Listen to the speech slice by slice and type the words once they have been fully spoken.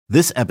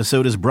This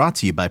episode is brought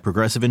to you by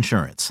Progressive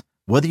Insurance.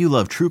 Whether you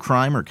love true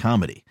crime or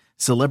comedy,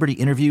 celebrity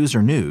interviews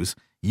or news,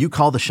 you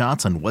call the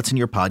shots on what's in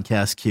your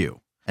podcast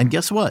queue. And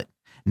guess what?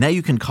 Now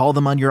you can call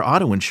them on your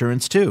auto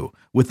insurance too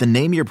with the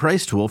Name Your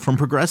Price tool from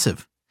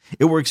Progressive.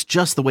 It works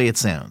just the way it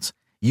sounds.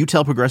 You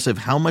tell Progressive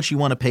how much you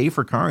want to pay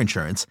for car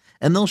insurance,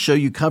 and they'll show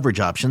you coverage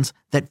options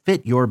that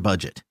fit your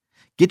budget.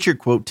 Get your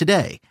quote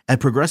today at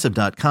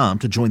Progressive.com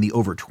to join the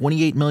over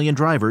 28 million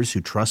drivers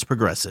who trust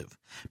Progressive.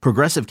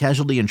 Progressive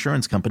Casualty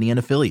Insurance Company and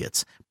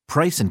Affiliates.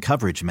 Price and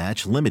coverage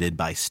match limited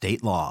by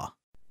state law.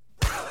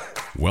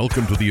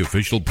 Welcome to the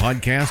official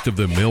podcast of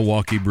the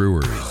Milwaukee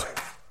Brewers.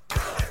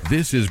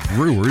 This is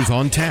Brewers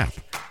on Tap.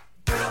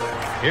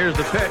 Here's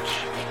the pitch.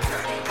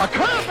 A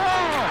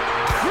curveball!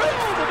 Drilled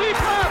to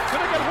deep left.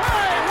 Gonna get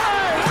way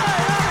out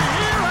of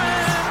here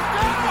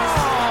and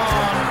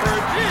gone for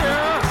deer.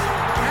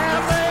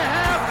 And they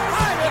have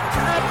tied it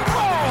at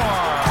 4.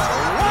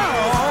 Wow!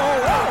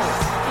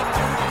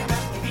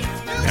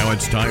 Now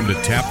it's time to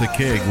tap the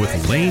keg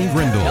with Lane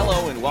Grindle.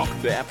 Hello and welcome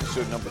to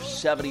episode number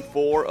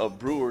 74 of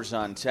Brewers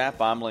on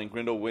Tap. I'm Lane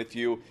Grindle with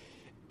you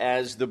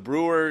as the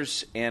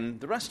Brewers and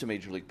the rest of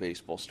Major League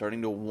Baseball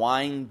starting to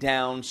wind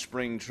down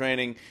spring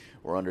training.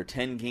 We're under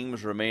 10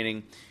 games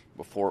remaining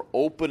before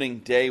opening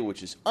day,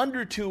 which is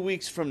under 2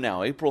 weeks from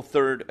now, April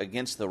 3rd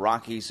against the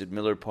Rockies at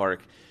Miller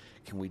Park.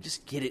 Can we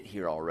just get it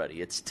here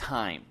already? It's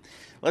time.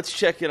 Let's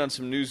check in on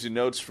some news and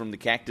notes from the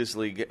Cactus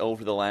League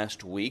over the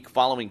last week.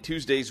 Following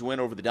Tuesday's win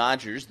over the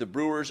Dodgers, the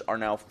Brewers are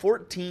now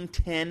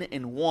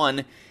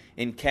 14-10-1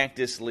 in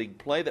Cactus League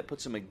play. That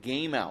puts them a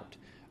game out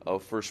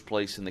of first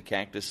place in the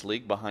Cactus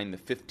League behind the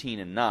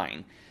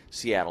 15-9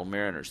 Seattle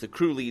Mariners. The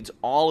Crew leads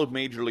all of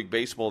Major League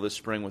Baseball this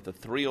spring with a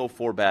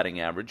 .304 batting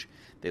average.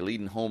 They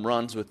lead in home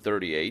runs with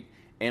 38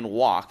 and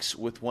walks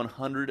with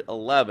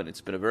 111.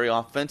 It's been a very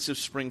offensive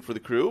spring for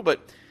the Crew,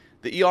 but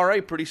the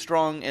ERA pretty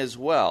strong as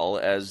well,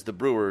 as the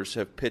Brewers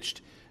have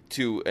pitched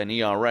to an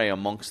ERA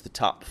amongst the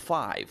top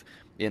 5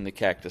 in the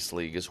Cactus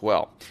League as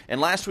well. And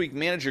last week,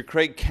 manager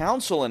Craig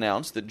Counsell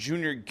announced that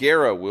Junior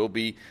Guerra will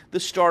be the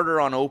starter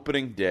on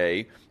opening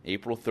day,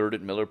 April 3rd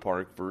at Miller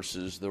Park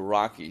versus the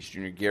Rockies.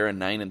 Junior Guerra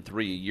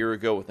 9-3 a year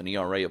ago with an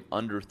ERA of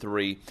under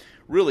 3.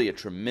 Really a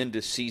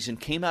tremendous season.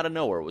 Came out of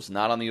nowhere. Was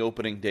not on the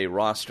opening day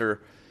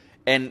roster.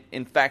 And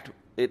in fact,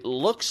 it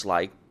looks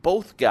like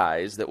both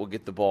guys that will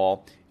get the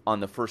ball on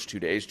the first 2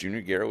 days,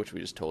 Junior Guerra, which we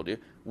just told you,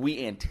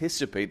 we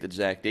anticipate that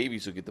Zach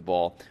Davies will get the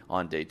ball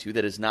on day 2.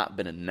 That has not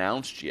been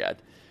announced yet.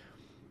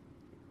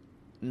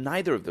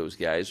 Neither of those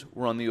guys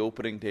were on the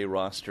opening day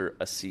roster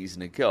a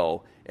season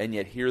ago, and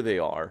yet here they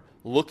are,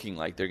 looking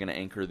like they're going to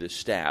anchor this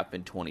staff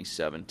in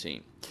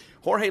 2017.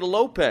 Jorge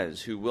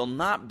Lopez, who will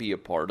not be a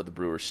part of the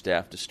Brewers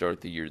staff to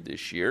start the year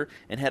this year,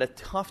 and had a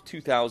tough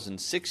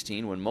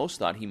 2016 when most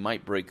thought he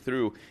might break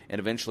through and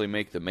eventually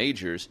make the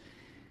majors.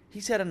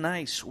 He's had a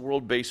nice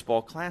World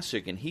Baseball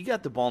Classic, and he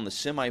got the ball in the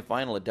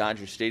semifinal at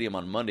Dodger Stadium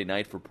on Monday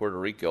night for Puerto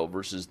Rico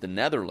versus the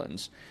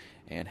Netherlands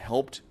and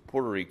helped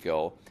Puerto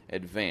Rico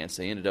advance.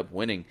 They ended up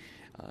winning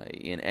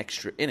in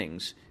extra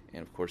innings,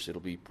 and of course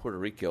it'll be Puerto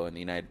Rico and the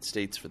United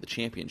States for the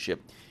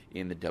championship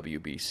in the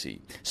WBC.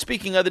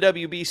 Speaking of the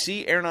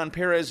WBC, Hernan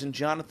Perez and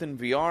Jonathan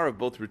Villar have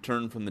both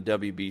returned from the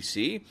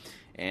WBC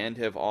and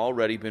have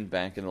already been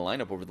back in the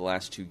lineup over the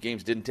last 2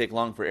 games. Didn't take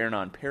long for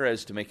Hernan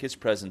Perez to make his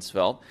presence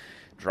felt.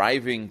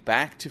 Driving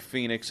back to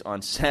Phoenix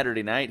on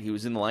Saturday night, he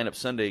was in the lineup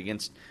Sunday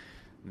against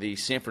the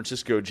San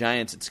Francisco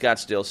Giants at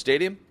Scottsdale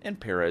Stadium, and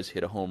Perez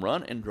hit a home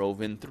run and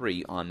drove in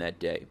 3 on that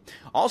day.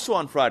 Also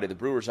on Friday, the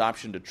Brewers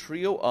optioned a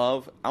trio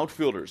of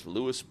outfielders.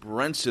 Lewis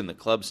Brinson, the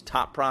club's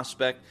top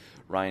prospect,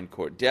 Ryan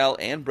Cordell,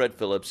 and Brett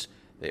Phillips.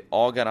 They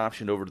all got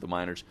optioned over to the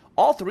minors.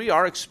 All 3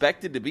 are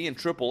expected to be in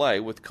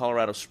AAA with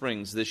Colorado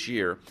Springs this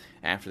year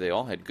after they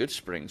all had good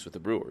springs with the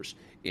Brewers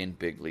in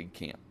big league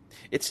camp.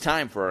 It's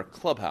time for our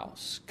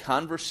Clubhouse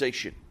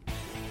Conversation.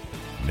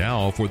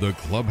 Now for the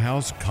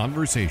Clubhouse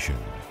Conversation.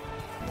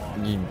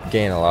 You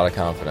gain a lot of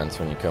confidence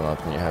when you come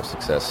up and you have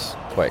success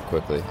quite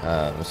quickly.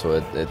 So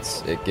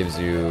it gives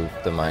you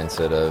the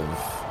mindset of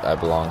I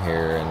belong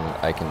here and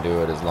I can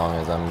do it as long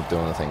as I'm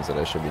doing the things that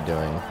I should be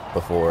doing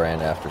before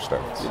and after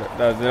starts.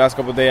 The last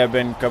couple of days I've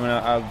been coming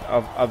out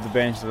of the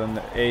bench on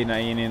the 8th,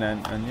 9th inning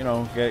and you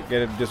know get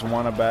it just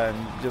one at bat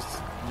and just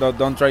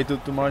don't try too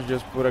much.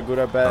 Just put a good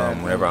at bat.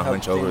 Whenever I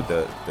hunch over,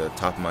 the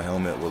top of my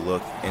helmet will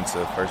look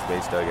into first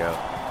base dugout,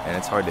 and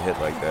it's hard to hit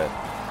like that.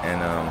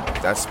 And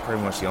that's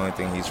pretty much the only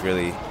thing he's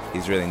really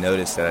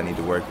noticed that I need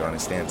to work on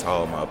is stand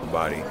tall with my upper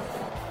body.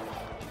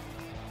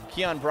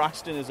 Keon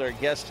Broxton is our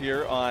guest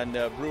here on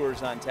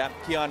Brewers on Tap.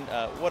 Keon,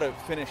 what a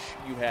finish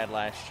you had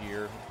last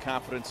year.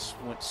 Confidence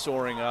went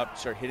soaring up,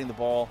 started hitting the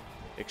ball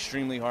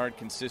extremely hard,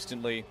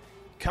 consistently.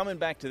 Coming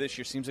back to this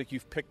year, seems like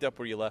you've picked up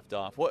where you left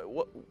off. What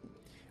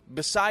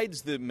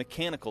besides the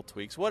mechanical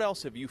tweaks, what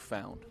else have you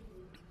found?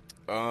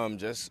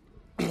 Just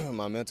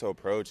my mental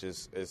approach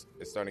is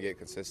starting to get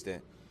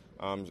consistent.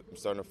 I'm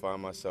starting to find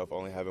myself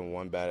only having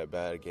one bad at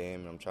bat a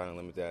game, and I'm trying to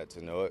limit that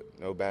to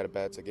no bad at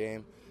bats a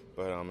game.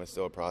 But it's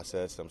still a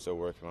process. I'm still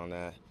working on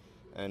that,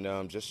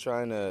 and just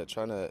trying to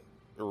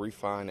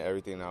refine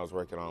everything that I was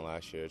working on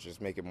last year.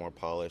 Just make it more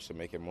polished and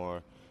make it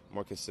more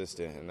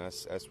consistent, and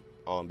that's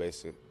all I'm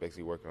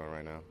basically working on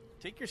right now.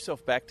 Take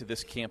yourself back to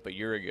this camp a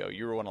year ago.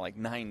 You were one of like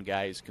 9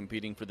 guys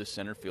competing for the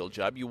center field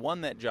job. You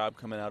won that job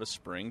coming out of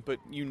spring, but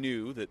you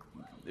knew that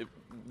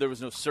there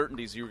was no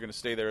certainties you were going to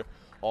stay there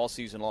all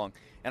season long.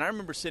 And I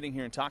remember sitting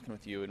here and talking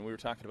with you, and we were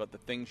talking about the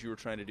things you were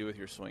trying to do with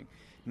your swing.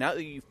 Now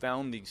that you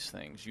found these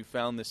things, you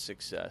found this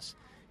success,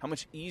 how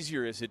much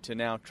easier is it to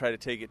now try to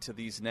take it to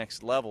these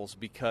next levels,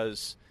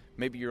 because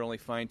maybe you're only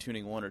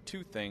fine-tuning 1 or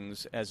 2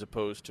 things as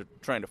opposed to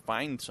trying to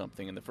find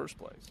something in the first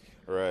place?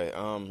 Right.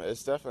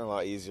 It's definitely a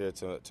lot easier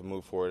to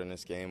move forward in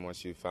this game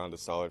once you've found a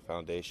solid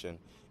foundation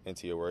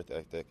into your work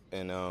ethic.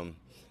 And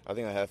I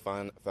think I have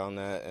found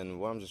that, and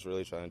what I'm just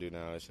really trying to do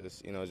now is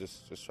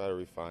just try to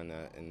refine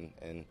that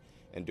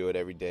and do it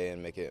every day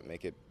and make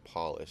it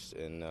polished.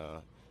 And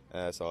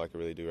that's all I can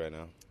really do right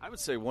now. I would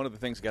say one of the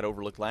things that got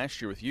overlooked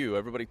last year with you,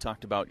 everybody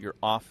talked about your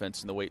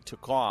offense and the way it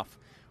took off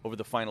over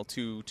the final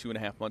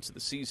 2.5 months of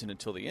the season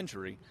until the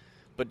injury.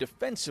 But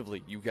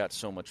defensively, you got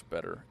so much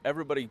better.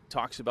 Everybody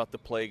talks about the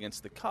play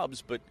against the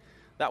Cubs, but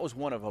that was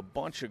one of a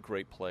bunch of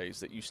great plays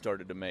that you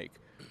started to make.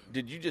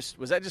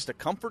 Was that just a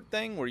comfort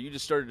thing where you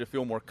just started to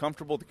feel more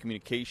comfortable, the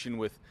communication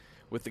with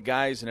the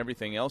guys and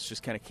everything else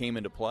just kind of came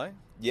into play?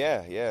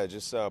 Yeah,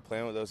 just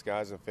playing with those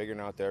guys and figuring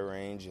out their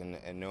range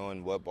and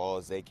knowing what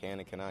balls they can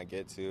and cannot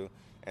get to,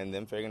 and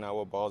then figuring out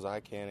what balls I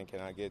can and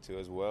cannot get to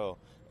as well.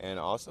 And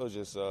also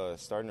just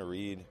starting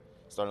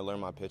to learn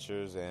my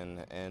pitchers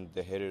and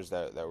the hitters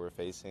that we're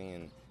facing,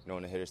 and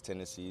knowing the hitters'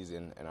 tendencies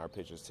and our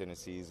pitchers'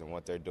 tendencies and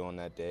what they're doing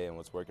that day and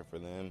what's working for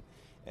them.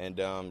 And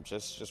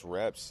just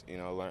reps,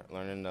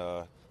 learning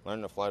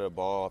to fly the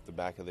ball off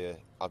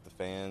the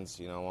fans.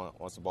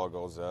 Once the ball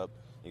goes up,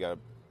 you got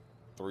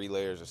 3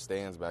 layers of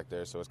stands back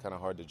there, so it's kind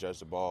of hard to judge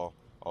the ball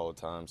all the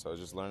time. So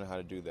just learning how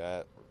to do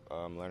that,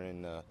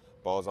 learning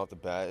balls off the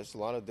bat. It's a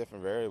lot of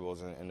different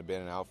variables in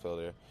being an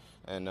outfielder,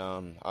 and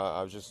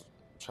I was just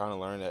trying to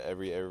learn that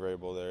every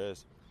variable there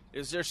is.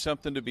 Is there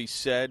something to be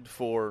said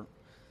for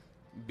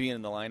being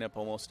in the lineup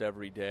almost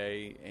every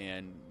day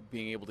and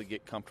being able to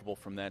get comfortable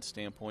from that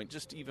standpoint,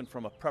 just even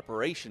from a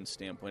preparation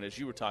standpoint, as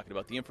you were talking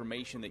about, the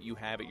information that you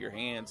have at your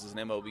hands as an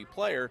MLB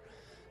player,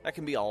 that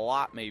can be a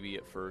lot maybe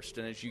at first,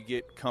 and as you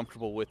get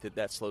comfortable with it,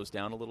 that slows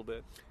down a little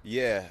bit?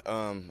 Yeah.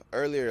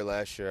 Earlier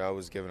last year, I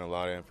was given a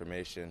lot of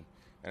information,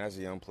 and as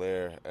a young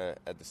player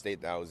at the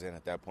state that I was in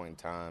at that point in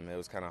time, it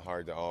was kind of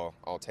hard to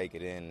all take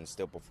it in and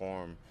still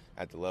perform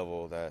at the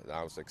level that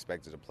I was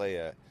expected to play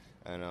at.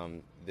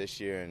 And this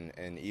year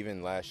and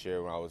even last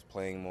year when I was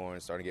playing more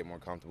and starting to get more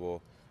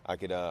comfortable, I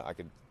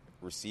could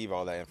receive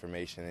all that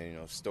information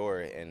and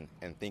store it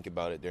and think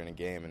about it during the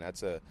game. And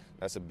that's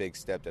a big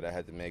step that I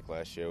had to make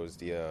last year, was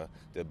the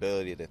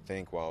ability to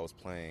think while I was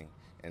playing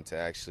and to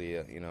actually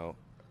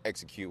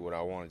execute what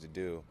I wanted to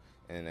do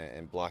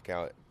and block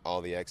out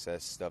all the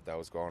excess stuff that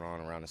was going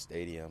on around the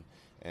stadium.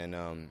 And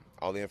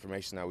all the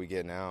information that we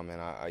get now, man,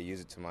 I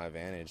use it to my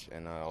advantage,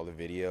 and all the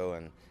video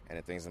and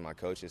the things that my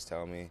coaches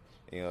tell me,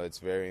 it's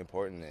very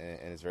important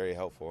and it's very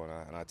helpful,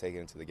 and I take it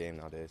into the game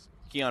nowadays.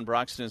 Keon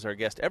Broxton is our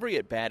guest. Every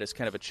at-bat is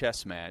kind of a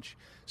chess match.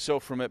 So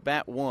from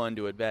at-bat 1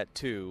 to at-bat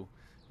 2,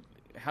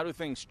 how do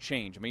things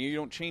change? I mean, you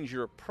don't change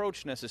your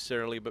approach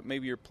necessarily, but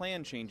maybe your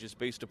plan changes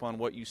based upon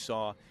what you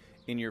saw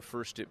in your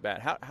first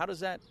at-bat. How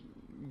does that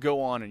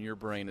go on in your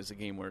brain as the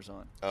game wears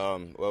on?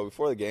 Well,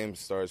 before the game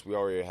starts, we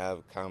already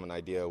have kind of an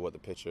idea of what the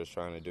pitcher is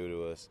trying to do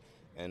to us.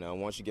 And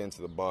once you get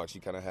into the box,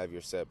 you kind of have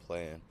your set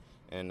plan.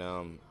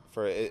 And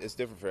it's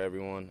different for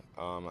everyone.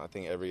 I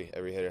think every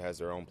hitter has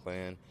their own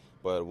plan.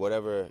 But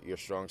whatever your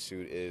strong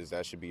suit is,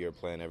 that should be your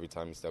plan every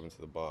time you step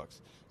into the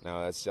box.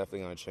 Now, that's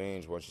definitely going to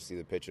change once you see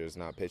the pitcher is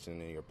not pitching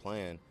in your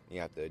plan. You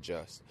have to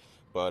adjust.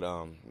 But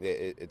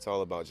it's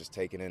all about just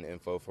taking in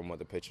info from what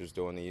the pitcher's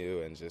doing to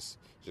you and just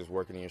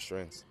working in your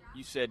strengths.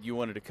 You said you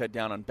wanted to cut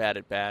down on bad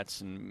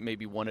at-bats and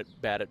maybe one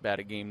at-bat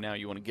a game now.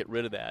 You want to get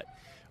rid of that.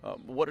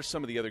 What are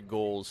some of the other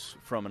goals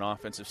from an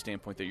offensive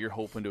standpoint that you're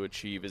hoping to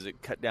achieve? Is it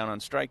cut down on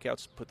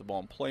strikeouts, put the ball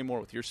in play more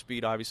with your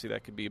speed? Obviously,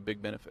 that could be a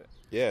big benefit.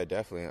 Yeah,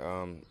 definitely.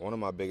 One of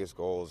my biggest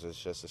goals is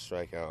just to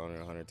strike out under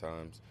 100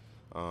 times.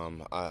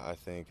 I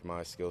think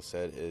my skill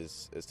set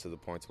is to the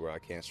point to where I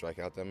can't strike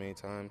out that many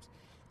times.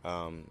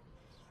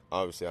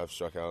 Obviously, I've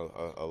struck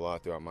out a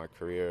lot throughout my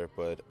career,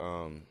 but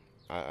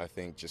I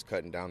think just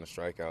cutting down the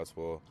strikeouts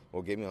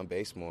will get me on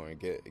base more and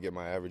get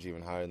my average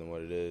even higher than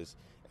what it is,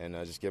 and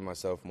just give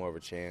myself more of a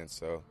chance.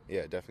 So,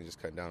 yeah, definitely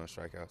just cutting down on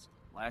strikeouts.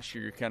 Last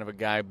year, you're kind of a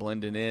guy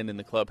blending in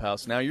the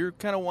clubhouse. Now you're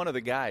kind of one of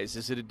the guys.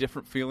 Is it a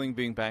different feeling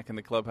being back in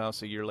the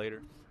clubhouse a year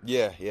later?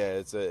 Yeah,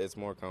 it's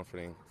more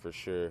comforting for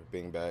sure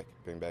being back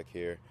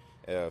here.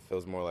 It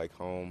feels more like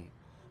home.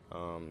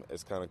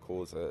 It's kind of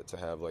cool to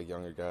have like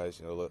younger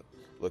guys,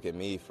 look at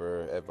me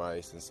for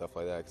advice and stuff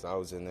like that, because I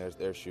was in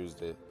their shoes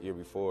the year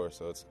before.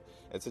 So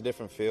it's a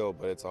different feel,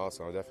 but it's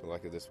awesome. I definitely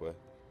like it this way.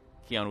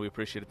 Keon, we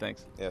appreciate it.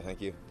 Thanks. Yeah,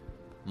 thank you.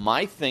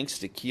 My thanks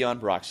to Keon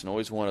Broxton,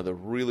 always one of the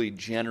really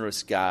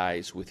generous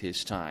guys with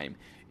his time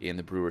in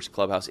the Brewers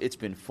clubhouse. It's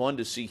been fun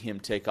to see him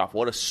take off.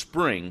 What a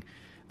spring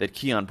that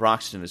Keon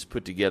Broxton has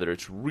put together.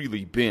 It's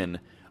really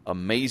been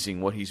amazing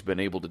what he's been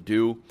able to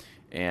do,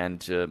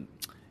 and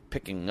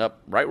picking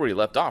up right where he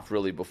left off,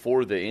 really,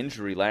 before the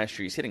injury last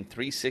year. He's hitting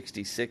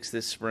 .366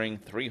 this spring,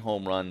 3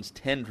 home runs,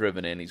 10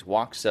 driven in. He's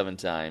walked 7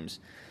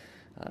 times.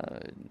 A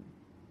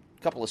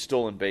couple of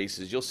stolen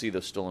bases. You'll see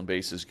those stolen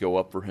bases go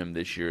up for him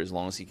this year as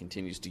long as he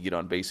continues to get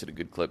on base at a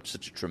good clip.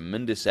 Such a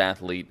tremendous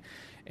athlete,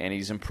 and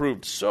he's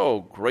improved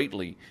so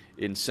greatly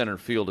in center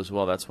field as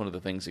well. That's one of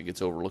the things that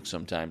gets overlooked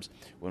sometimes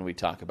when we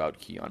talk about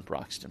Keon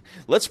Broxton.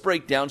 Let's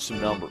break down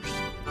some numbers.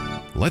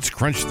 Let's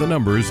crunch the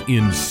numbers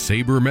in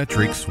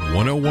Sabermetrics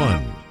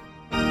 101.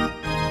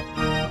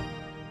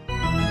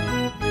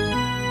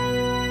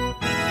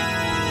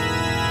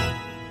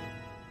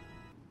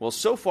 Well,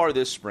 so far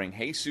this spring,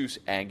 Jesus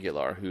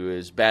Aguilar, who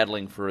is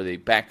battling for the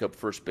backup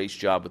first base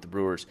job with the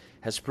Brewers,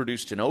 has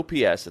produced an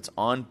OPS, that's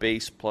on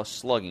base plus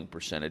slugging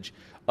percentage,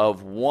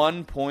 of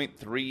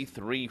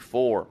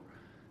 1.334.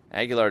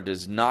 Aguilar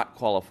does not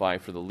qualify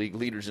for the league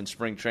leaders in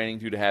spring training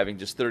due to having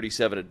just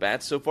 37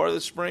 at-bats so far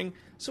this spring,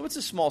 so it's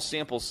a small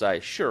sample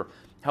size, sure.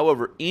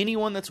 However,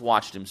 anyone that's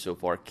watched him so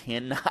far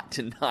cannot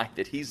deny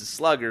that he's a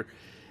slugger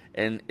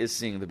and is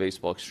seeing the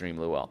baseball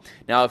extremely well.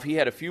 Now, if he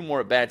had a few more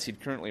at-bats, he'd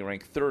currently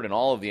rank 3rd in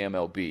all of the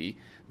MLB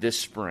this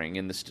spring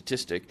in the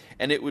statistic,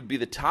 and it would be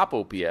the top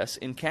OPS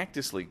in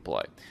Cactus League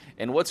play.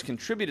 And what's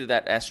contributed to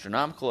that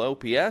astronomical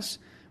OPS?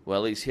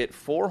 Well, he's hit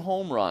 4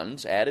 home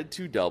runs, added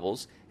 2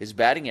 doubles. His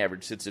batting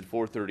average sits at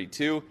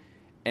 .432.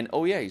 And,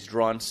 he's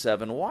drawn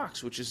 7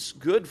 walks, which is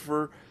good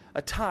for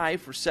a tie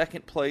for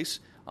second place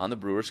on the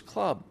Brewers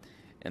club.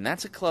 And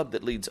that's a club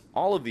that leads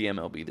all of the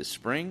MLB this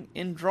spring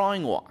in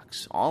drawing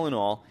walks. All in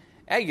all,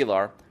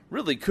 Aguilar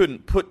really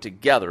couldn't put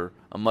together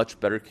a much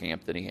better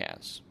camp than he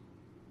has.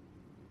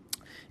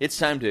 It's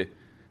time to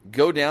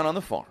go down on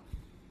the farm.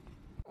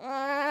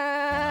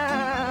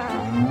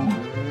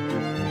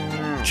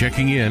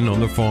 Checking in on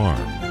the farm.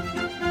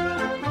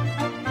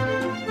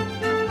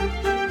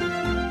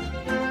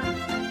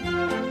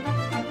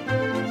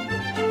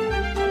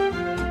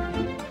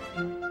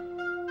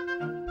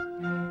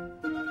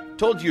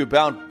 Told you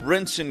about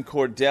Brinson,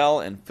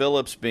 Cordell, and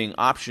Phillips being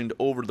optioned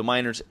over to the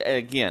minors.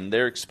 Again,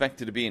 they're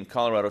expected to be in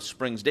Colorado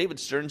Springs. David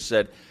Stern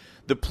said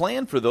the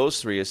plan for those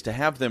 3 is to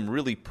have them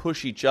really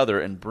push each other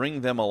and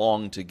bring them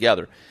along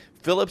together.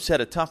 Phillips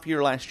had a tough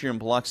year last year in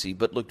Biloxi,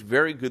 but looked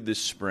very good this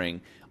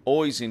spring,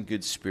 always in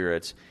good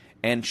spirits,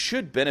 and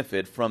should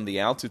benefit from the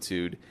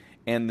altitude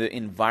and the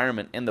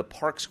environment and the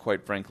parks,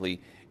 quite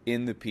frankly,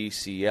 in the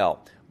PCL.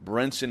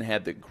 Brinson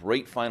had the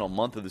great final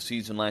month of the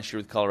season last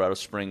year with Colorado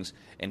Springs,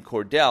 and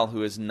Cordell,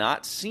 who has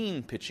not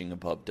seen pitching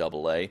above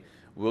AA,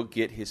 will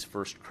get his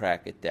first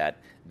crack at that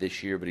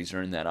this year, but he's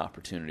earned that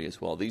opportunity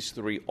as well. These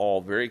 3 all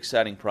very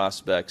exciting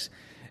prospects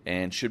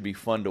and should be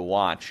fun to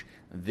watch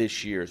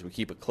this year as we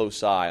keep a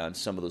close eye on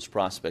some of those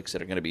prospects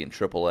that are going to be in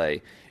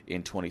AAA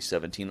in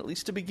 2017, at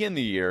least to begin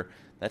the year.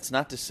 That's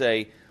not to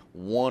say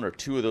 1 or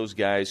 2 of those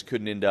guys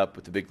couldn't end up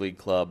with the big league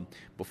club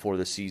before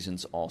the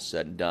season's all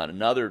said and done.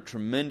 Another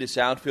tremendous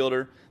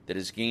outfielder that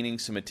is gaining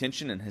some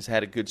attention and has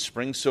had a good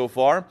spring so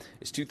far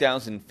is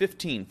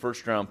 2015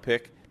 first-round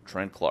pick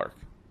Trent Clark.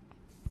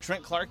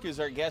 Trent Clark is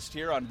our guest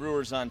here on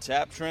Brewers on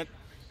Tap. Trent,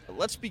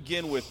 let's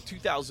begin with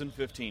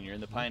 2015. You're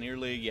in the Pioneer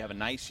League. You have a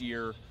nice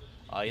year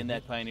in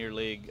that Pioneer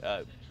League.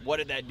 What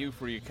did that do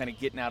for you, kind of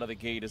getting out of the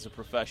gate as a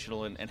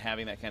professional and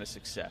having that kind of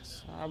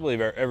success? I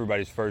believe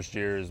everybody's first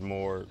year is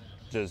more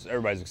just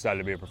everybody's excited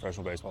to be a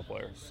professional baseball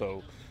player.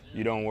 So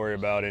you don't worry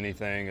about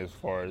anything as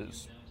far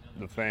as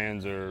the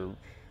fans or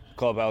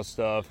clubhouse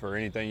stuff or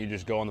anything. You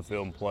just go on the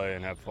field and play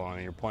and have fun.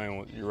 And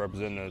you're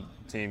representing a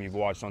team you've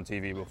watched on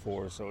TV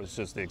before, so it's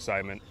just the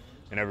excitement.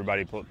 And I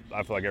feel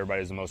like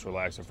everybody's the most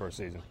relaxed their first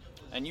season.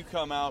 And you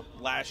come out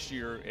last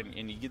year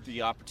and you get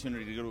the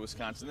opportunity to go to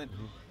Wisconsin. Then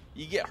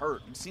you get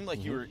hurt. It seemed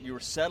like you were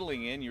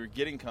settling in, you were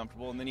getting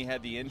comfortable, and then you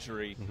had the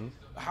injury.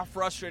 How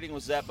frustrating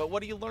was that? But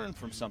what do you learn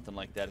from something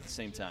like that at the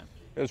same time?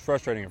 It was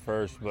frustrating at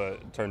first, but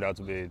it turned out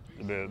to be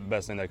the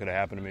best thing that could have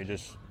happened to me,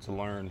 just to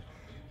learn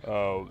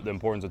the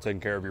importance of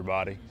taking care of your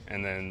body,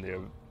 and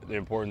then the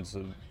importance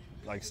of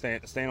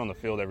staying on the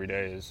field every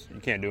day. Is you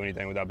can't do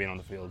anything without being on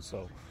the field.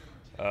 So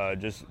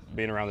just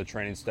being around the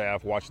training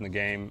staff, watching the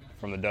game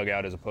from the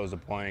dugout as opposed to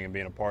playing and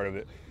being a part of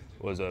it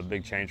was a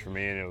big change for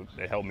me, and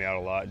it helped me out a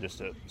lot just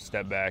to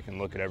step back and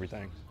look at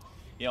everything.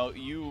 You know,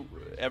 you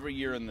every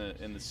year in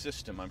the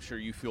system, I'm sure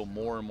you feel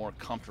more and more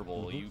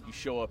comfortable. You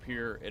show up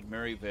here at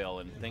Maryvale,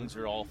 and things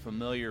are all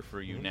familiar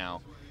for you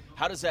now.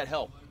 How does that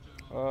help?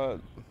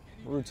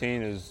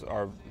 Routine is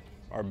our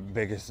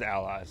biggest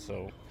ally.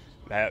 So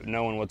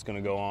knowing what's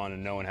going to go on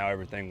and knowing how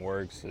everything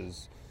works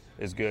is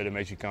good. It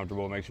makes you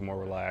comfortable. It makes you more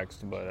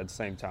relaxed. But at the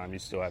same time,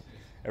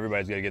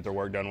 everybody's got to get their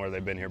work done whether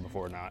they've been here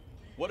before or not.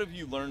 What have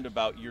you learned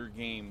about your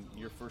game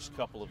your first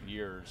couple of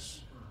years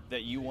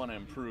that you want to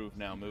improve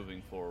now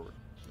moving forward?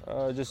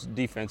 Just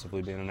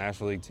defensively, being a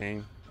National League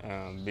team,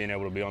 being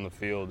able to be on the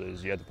field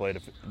is you have to play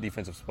a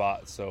defensive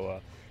spot. So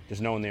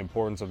just knowing the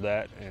importance of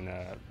that and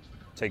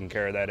taking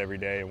care of that every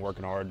day and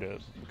working hard to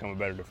become a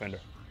better defender.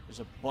 there's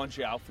a bunch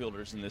of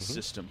outfielders in this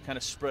system, kind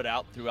of spread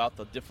out throughout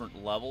the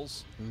different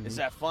levels. Is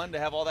that fun to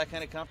have all that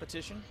kind of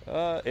competition?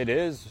 It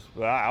is,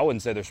 but I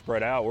wouldn't say they're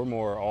spread out.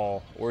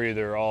 We're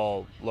either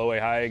all low A,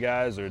 high A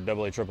guys or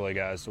double A, triple A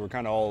guys. So we're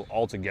kind of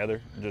all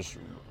together, just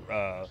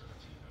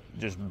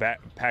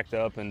packed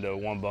up into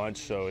one bunch.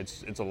 So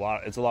it's a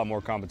lot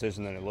more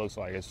competition than it looks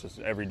like. It's just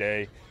every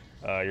day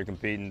you're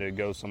competing to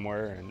go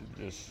somewhere and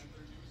just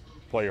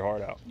play your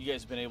heart out. You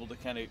guys have been able to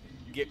kind of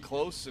get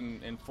close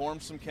and form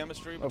some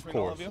chemistry between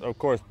all of you? Of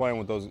course, playing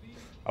with those.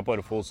 I played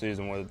a full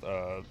season with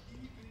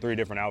 3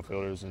 different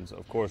outfielders, and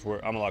of course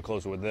I'm a lot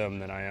closer with them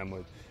than I am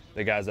with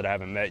the guys that I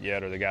haven't met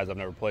yet or the guys I've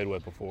never played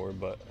with before.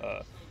 But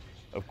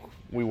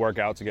we work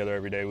out together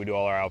every day. We do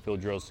all our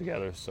outfield drills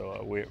together,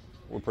 so we're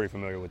pretty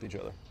familiar with each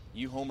other.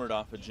 You homered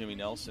off of Jimmy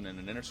Nelson in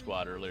an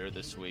inter-squad earlier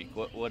this week.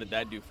 What did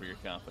that do for your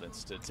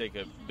confidence to take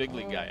a big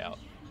league guy out?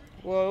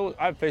 Well,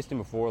 I've faced him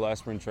before last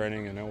spring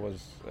training, and it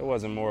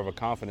wasn't more of a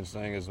confidence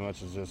thing as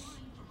much as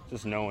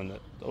just knowing that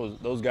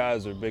those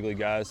guys are big league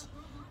guys,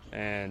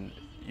 and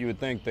you would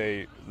think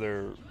they're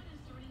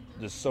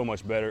just so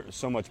much better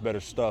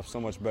stuff,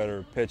 so much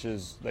better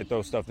pitches. They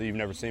throw stuff that you've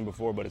never seen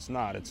before, but it's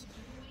not.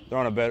 They're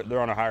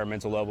on a higher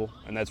mental level,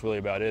 and that's really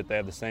about it. They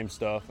have the same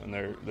stuff, and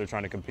they're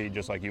trying to compete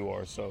just like you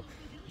are. So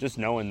just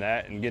knowing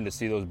that and getting to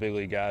see those big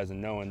league guys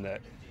and knowing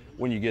that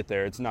when you get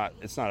there, it's not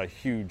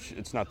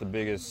the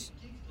biggest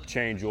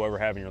change you'll ever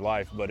have in your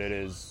life, but it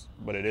is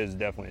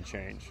definitely a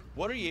change.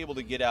 What are you able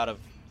to get out of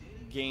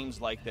games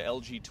like the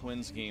LG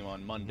Twins game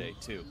on Monday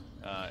too?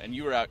 And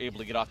you were able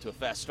to get off to a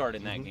fast start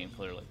in that game,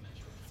 clearly.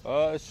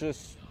 It's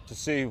just to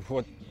see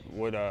what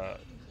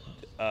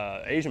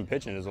Asian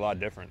pitching is a lot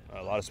different.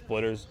 A lot of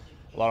splitters,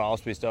 a lot of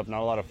off-speed stuff,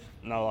 not a lot of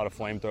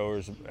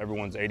flamethrowers.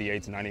 Everyone's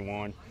 88 to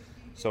 91.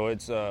 So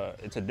it's a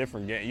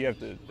different game.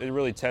 It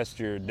really tests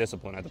your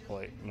discipline at the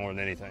plate more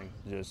than anything.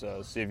 Just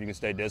see if you can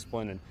stay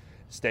disciplined and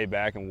stay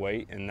back and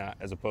wait, and not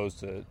as opposed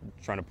to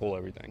trying to pull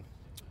everything.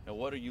 Now,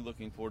 what are you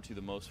looking forward to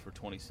the most for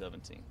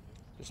 2017?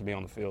 Just to be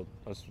on the field.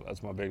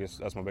 That's my biggest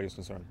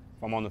concern.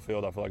 If I'm on the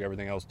field, I feel like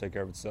everything else will take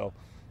care of itself.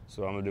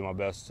 So I'm gonna do my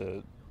best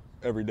to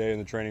every day in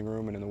the training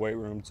room and in the weight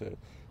room to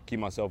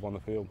keep myself on the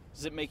field.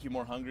 Does it make you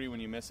more hungry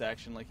when you miss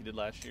action like you did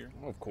last year?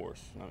 Of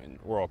course. I mean,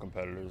 we're all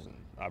competitors, and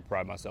I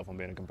pride myself on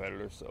being a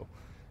competitor. So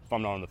if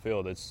I'm not on the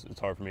field, it's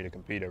hard for me to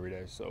compete every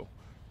day. So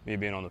me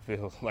being on the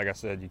field, like I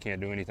said, you can't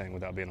do anything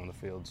without being on the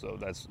field. So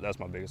that's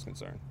my biggest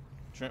concern.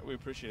 Trent, we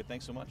appreciate it.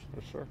 Thanks so much.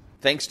 For sure.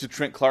 Thanks to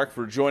Trent Clark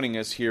for joining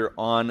us here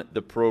on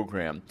the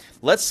program.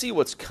 Let's see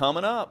what's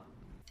coming up.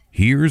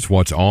 Here's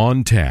what's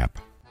on tap.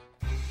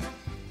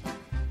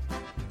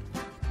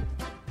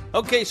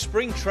 Okay,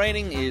 spring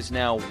training is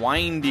now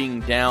winding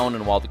down,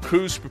 and while the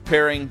crew's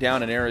preparing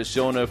down in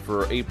Arizona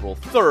for April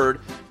 3rd,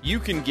 you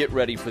can get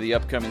ready for the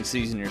upcoming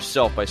season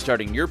yourself by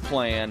starting your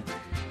plan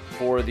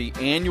for the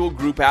annual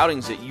group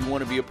outings that you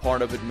want to be a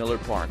part of at Miller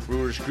Park.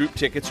 Brewers group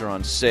tickets are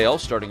on sale,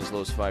 starting as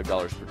low as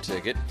 $5 per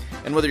ticket.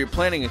 And whether you're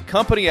planning a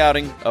company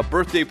outing, a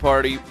birthday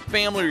party,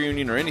 family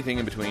reunion, or anything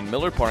in between,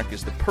 Miller Park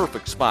is the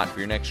perfect spot for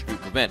your next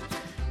group event.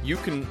 You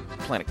can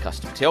plan a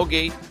custom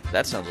tailgate.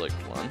 That sounds like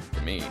fun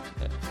to me.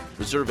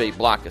 Reserve a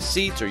block of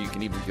seats, or you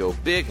can even go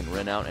big and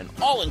rent out an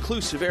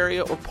all-inclusive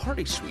area or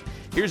party suite.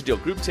 Here's the deal.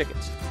 Group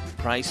tickets.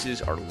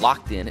 Prices are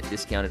locked in at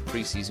discounted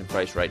preseason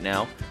price right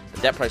now,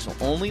 but that price will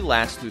only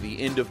last through the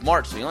end of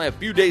March, so you only have a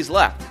few days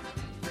left.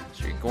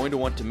 So you're going to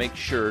want to make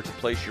sure to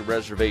place your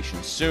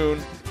reservation soon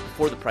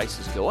before the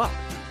prices go up.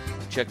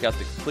 Check out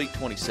the complete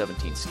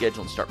 2017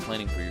 schedule and start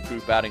planning for your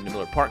group outing to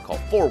Miller Park. Call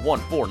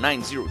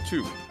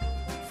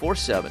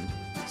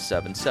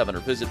 414-902-4777 or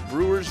visit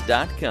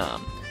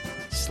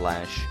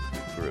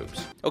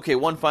brewers.com/groups. Okay,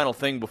 one final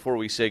thing before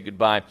we say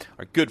goodbye.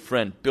 Our good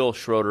friend Bill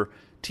Schroeder,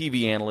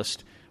 TV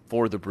analyst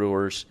for the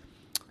Brewers,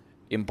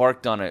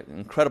 embarked on an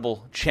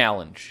incredible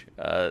challenge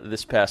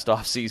this past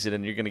offseason,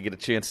 and you're going to get a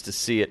chance to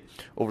see it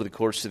over the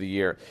course of the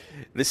year.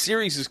 The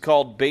series is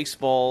called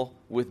Baseball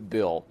with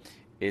Bill.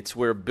 It's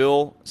where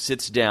Bill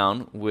sits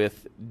down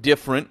with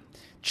different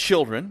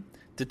children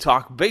to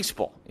talk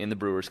baseball in the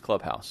Brewers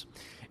clubhouse.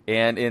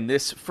 And in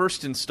this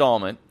first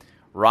installment,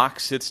 Rock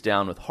sits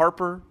down with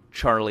Harper,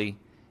 Charlie,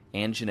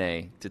 and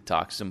Janae to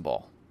talk some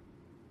ball.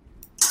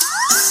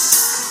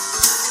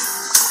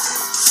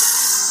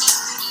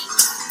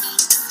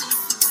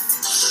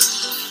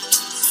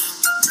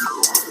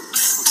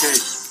 Okay,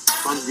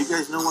 do you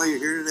guys know why you're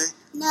here today?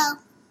 No.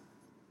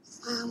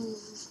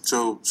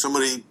 So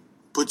somebody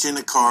put you in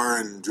a car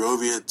and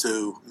drove you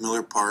to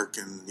Miller Park,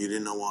 and you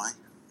didn't know why?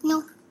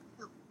 No.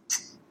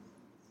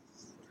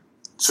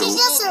 So She's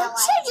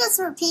just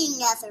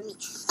repeating after me.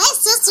 My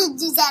sister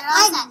does that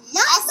all the time.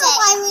 That's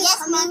why we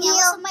yes, Mommy, I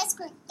want some ice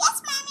cream.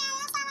 Yes, Mommy, I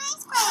want some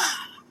ice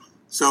cream.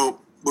 So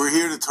we're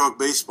here to talk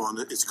baseball, and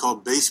it's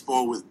called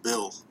Baseball with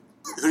Bill.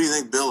 Who do you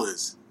think Bill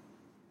is?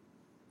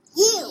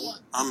 You.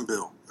 I'm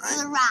Bill, right?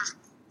 The Rock.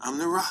 I'm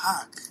the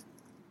Rock.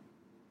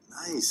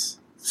 Nice.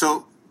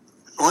 So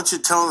I want you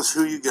to tell us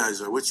who you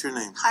guys are. What's your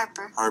name?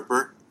 Harper.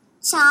 Harper.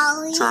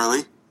 Charlie.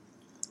 Charlie.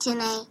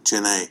 Janae.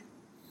 Janae.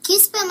 Can you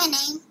spell my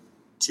name?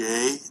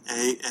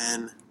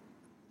 Janae.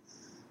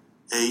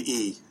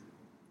 A-E.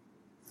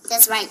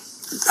 That's right.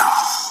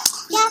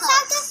 Yeah,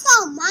 that's just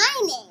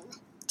my name.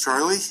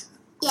 Charlie?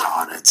 Yeah.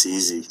 Oh, that's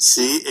easy.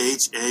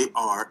 C-H-A-R-L-I-E.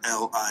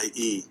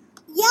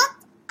 Yep,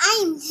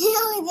 I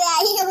knew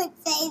that you would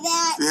say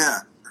that.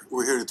 Yeah,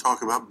 we're here to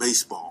talk about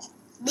baseball.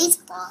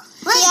 Baseball.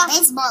 What is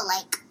baseball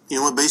like? You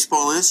know what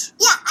baseball is?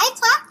 Yeah, I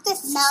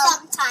practice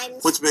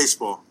sometimes. What's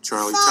baseball,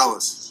 Charlie? So, Tell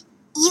us.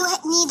 You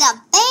need a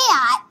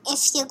bat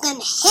if you're going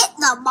to hit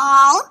the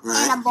ball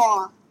and a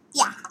ball.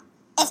 Yeah.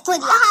 It's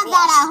pretty I have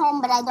that at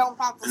home, but I don't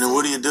practice. And then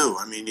what do?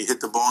 I mean, you hit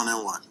the ball and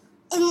then what?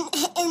 And then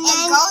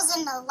it goes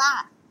in the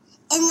lot.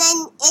 And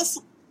then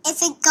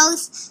if it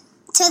goes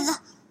to the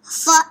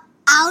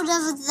out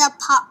of the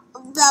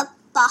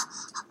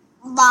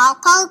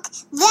ballpark,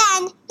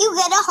 then you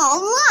get a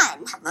home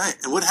run. Right.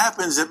 And what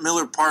happens at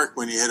Miller Park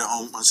when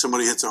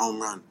somebody hits a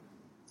home run?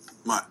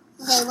 What?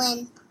 They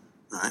win.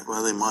 Right.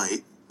 Well, they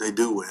might. They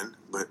do win.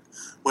 But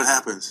what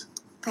happens?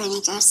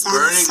 Bernie goes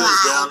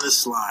down the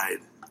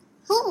slide.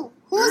 Who's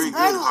Very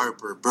Bernie? good,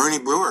 Harper. Bernie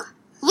Brewer.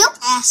 Your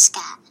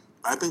mascot.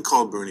 I've been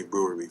called Bernie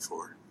Brewer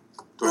before.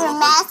 Your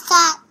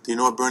mascot? Do you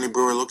know what Bernie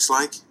Brewer looks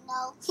like?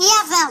 No. He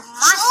has a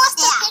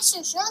mustache.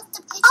 Show us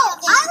the picture. Oh,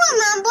 I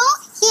remember.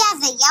 He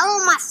has a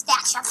yellow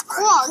mustache, of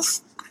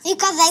course.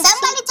 Because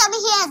somebody told me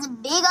he has a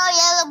big old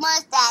yellow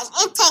mustache.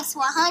 It takes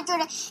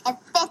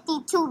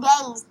 152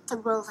 days to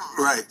grow that.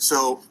 Right.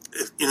 So,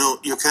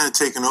 you're kind of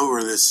taking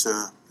over this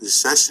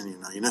session,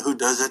 You know who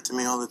does that to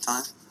me all the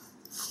time?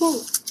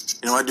 Who?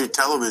 I do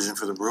television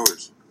for the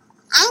Brewers.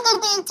 I'm going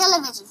to be on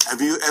television.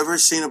 Have you ever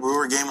seen a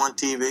Brewer game on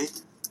TV?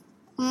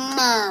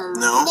 No.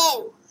 No?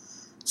 No.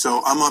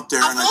 So I'm up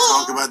there and I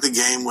talk about the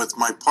game with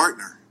my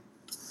partner.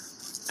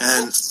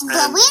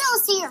 But we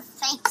don't see your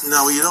face.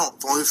 No, you don't.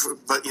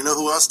 But you know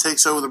who else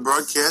takes over the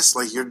broadcast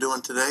like you're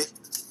doing today?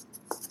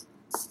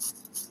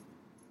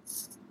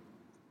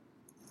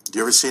 Do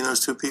you ever see those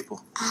two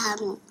people? One of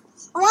them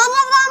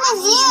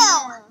is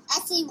you. I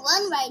see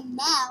one right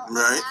now.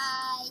 Right.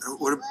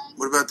 What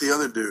about the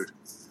other dude?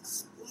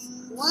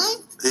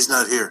 One? He's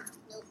not here.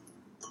 Nope.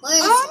 Where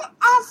is he?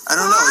 I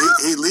don't know.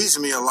 He leaves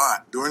me a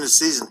lot. During the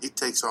season, he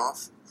takes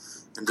off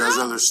and does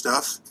other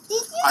stuff.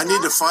 I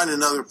need to find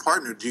another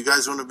partner. Do you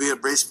guys want to be a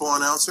baseball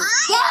announcer?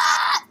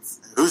 Yes!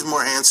 Who's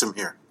more handsome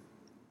here?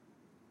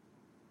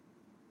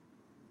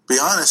 Be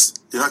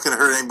honest. You're not going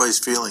to hurt anybody's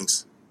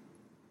feelings.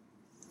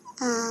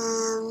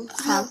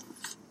 Probably.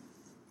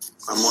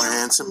 I'm more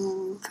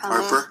handsome?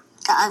 Harper?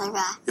 The other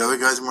guy. The other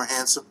guy's more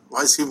handsome?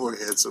 Why is he more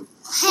handsome?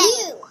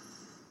 You.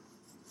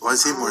 Why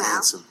is he more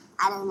handsome?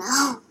 I don't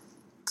know.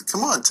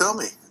 Come on, tell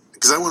me.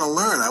 Because I want to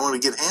learn. I want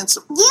to get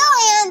handsome. You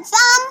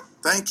handsome.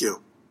 Thank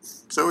you.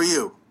 So are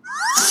you.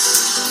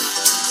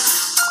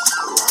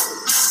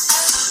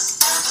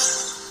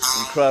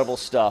 Incredible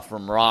stuff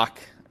from Rock.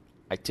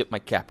 I tip my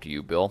cap to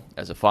you, Bill.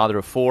 As a father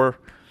of 4,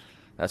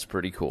 that's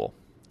pretty cool.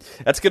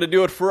 That's going to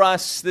do it for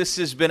us. This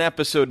has been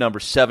episode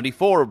number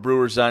 74 of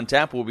Brewers on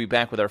Tap. We'll be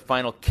back with our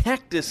final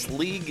Cactus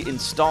League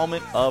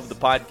installment of the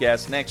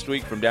podcast next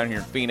week from down here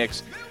in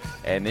Phoenix.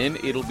 And then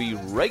it'll be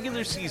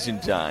regular season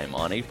time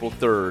on April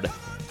 3rd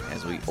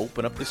as we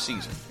open up the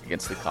season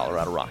against the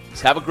Colorado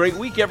Rockies. Have a great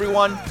week,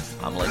 everyone.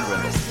 I'm Lane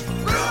Grindle.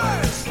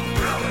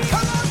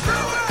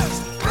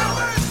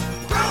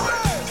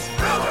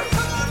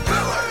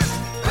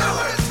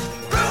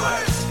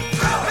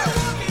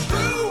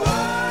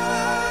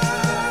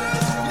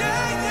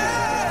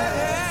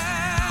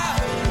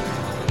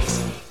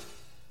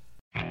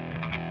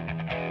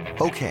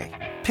 Okay,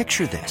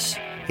 picture this.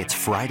 It's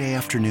Friday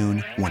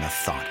afternoon when a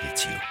thought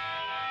hits you.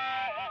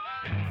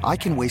 I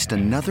can waste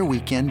another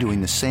weekend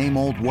doing the same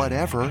old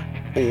whatever,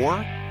 or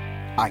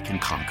I can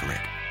conquer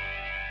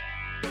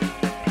it.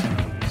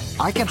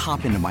 I can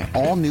hop into my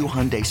all-new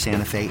Hyundai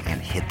Santa Fe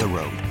and hit the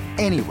road.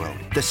 Any road.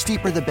 The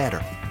steeper, the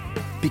better.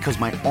 Because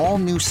my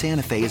all-new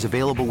Santa Fe is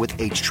available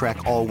with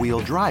H-Track all-wheel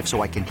drive,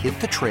 so I can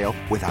hit the trail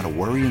without a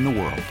worry in the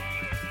world.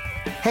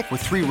 Heck, with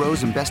 3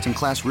 rows and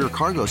best-in-class rear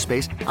cargo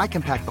space, I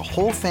can pack the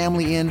whole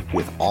family in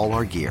with all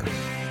our gear.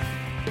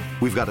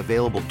 We've got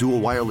available dual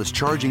wireless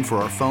charging for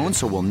our phones,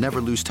 so we'll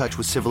never lose touch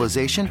with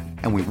civilization,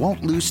 and we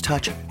won't lose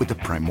touch with the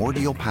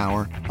primordial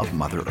power of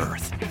Mother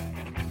Earth.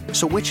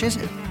 So which is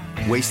it?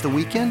 Waste the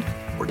weekend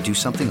or do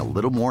something a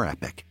little more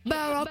epic?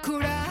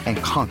 And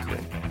conquer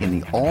it in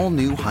the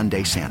all-new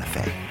Hyundai Santa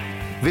Fe.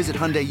 Visit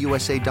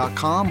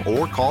HyundaiUSA.com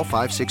or call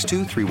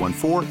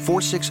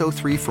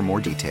 562-314-4603 for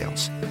more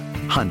details.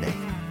 Hyundai,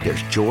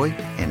 there's joy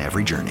in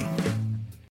every journey.